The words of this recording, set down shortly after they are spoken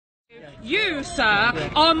You, sir,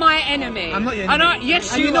 are my enemy. I'm not your enemy.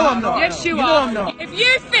 Yes, you know are. I'm not. Yes, you know are. I'm not. If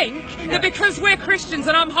you think that because we're Christians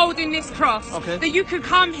and I'm holding this cross, that you can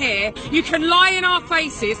come here, you can lie in our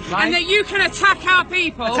faces, and that you can attack our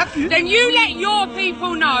people, then you let your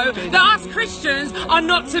people know that us Christians are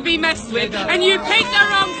not to be messed with, and you pick the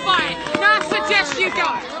wrong fight. Now I suggest you go.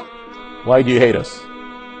 Why do you hate us?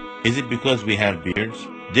 Is it because we have beards?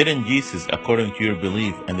 Didn't Jesus, according to your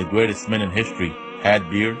belief, and the greatest men in history, had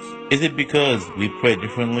beards? Is it because we pray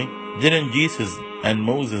differently? Didn't Jesus and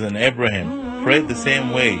Moses and Abraham pray the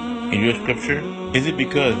same way in your scripture? Is it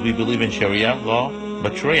because we believe in Sharia law?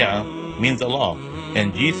 But Sharia means a law,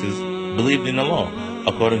 and Jesus believed in the law,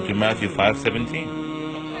 according to Matthew 5:17.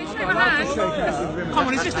 Come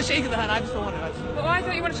on, it's just a shake of the hand. I just don't want it. But why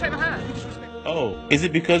don't you want to shake my hand? Oh, is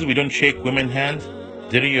it because we don't shake women's hands?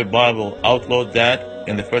 Didn't your Bible outlaw that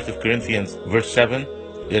in the 1st of Corinthians, verse 7?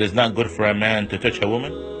 It is not good for a man to touch a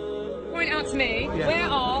woman? Point out to me, where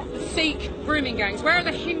are the Sikh grooming gangs? Where are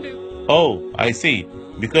the Hindu? Oh, I see.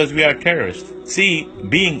 Because we are terrorists. See,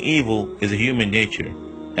 being evil is a human nature,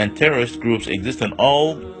 and terrorist groups exist in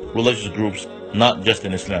all religious groups, not just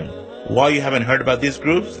in Islam. Why you haven't heard about these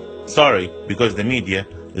groups? Sorry, because the media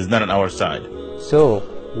is not on our side. So,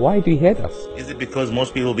 why do you hate us? Is it because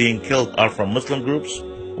most people being killed are from Muslim groups?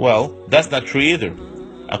 Well, that's not true either.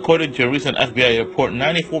 According to a recent FBI report,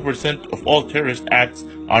 94% of all terrorist acts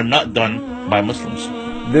are not done by Muslims.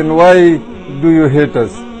 Then why do you hate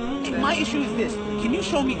us? My issue is this. Can you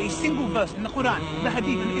show me a single verse in the Quran, the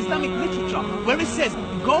Hadith, and Islamic literature where it says,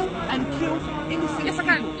 go and kill innocent Yes, I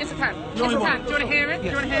can. Yes, I can. Yes, I can. Do you want to hear it? Do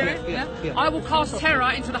you want to hear it? Yeah. I will cast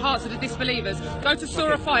terror into the hearts of the disbelievers. Go to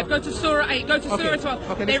Surah 5, go to Surah 8, go to Surah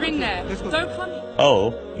 12. They're in there. Don't come here.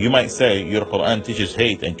 Oh, you might say your Quran teaches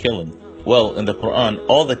hate and killing. Well, in the Quran,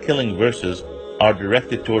 all the killing verses are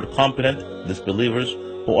directed toward competent disbelievers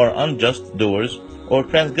who are unjust doers or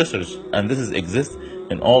transgressors, and this exists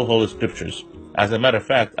in all holy scriptures. As a matter of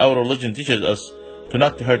fact, our religion teaches us to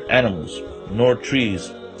not to hurt animals, nor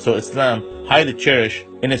trees, so Islam highly cherish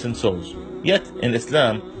innocent souls. Yet, in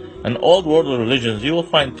Islam and all worldly religions, you will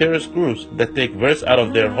find terrorist groups that take verse out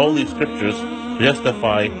of their holy scriptures to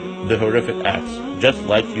justify the horrific acts, just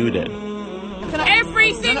like you did.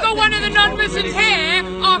 Every single one of the non-Muslims here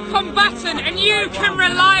are combatant, and you can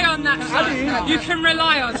rely on that, sir. You can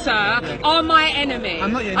rely on, sir, are my enemy.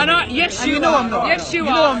 I'm not your enemy. Yes, you are. know I'm not. Yes, you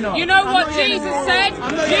know are. I'm not. You know what Jesus said?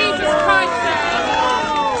 Jesus Christ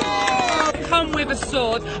said, come with a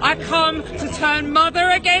sword. I come to turn mother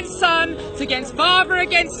against son, against father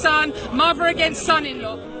against son, mother against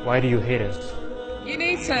son-in-law. Why do you hate us? You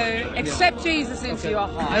need to accept Jesus into your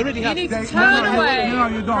heart. I already have. You need to turn away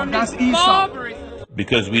from this barbarism.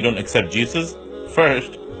 Because we don't accept Jesus?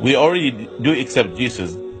 First, we already do accept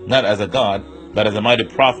Jesus, not as a God, but as a mighty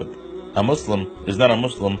prophet. A Muslim is not a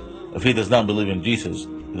Muslim if he does not believe in Jesus.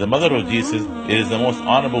 The mother of Jesus is the most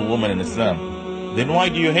honorable woman in Islam. Then why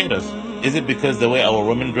do you hate us? Is it because the way our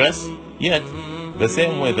women dress? Yet, the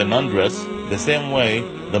same way the nun dress, the same way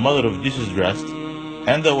the mother of Jesus dressed,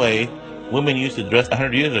 and the way women used to dress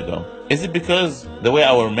 100 years ago. Is it because the way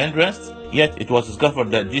our men dressed? Yet it was discovered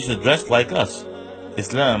that Jesus dressed like us.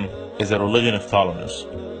 Islam is a religion of tolerance.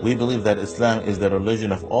 We believe that Islam is the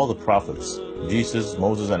religion of all the prophets, Jesus,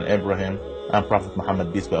 Moses, and Abraham, and Prophet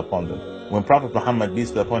Muhammad, peace be upon them. When Prophet Muhammad,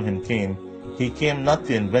 peace be upon him, came, he came not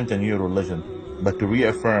to invent a new religion, but to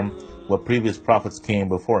reaffirm what previous prophets came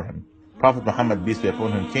before him. Prophet Muhammad, peace be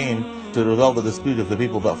upon him, came to resolve the dispute of the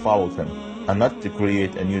people that followed him, and not to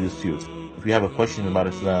create a new dispute. If you have a question about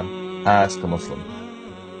Islam, ask a Muslim.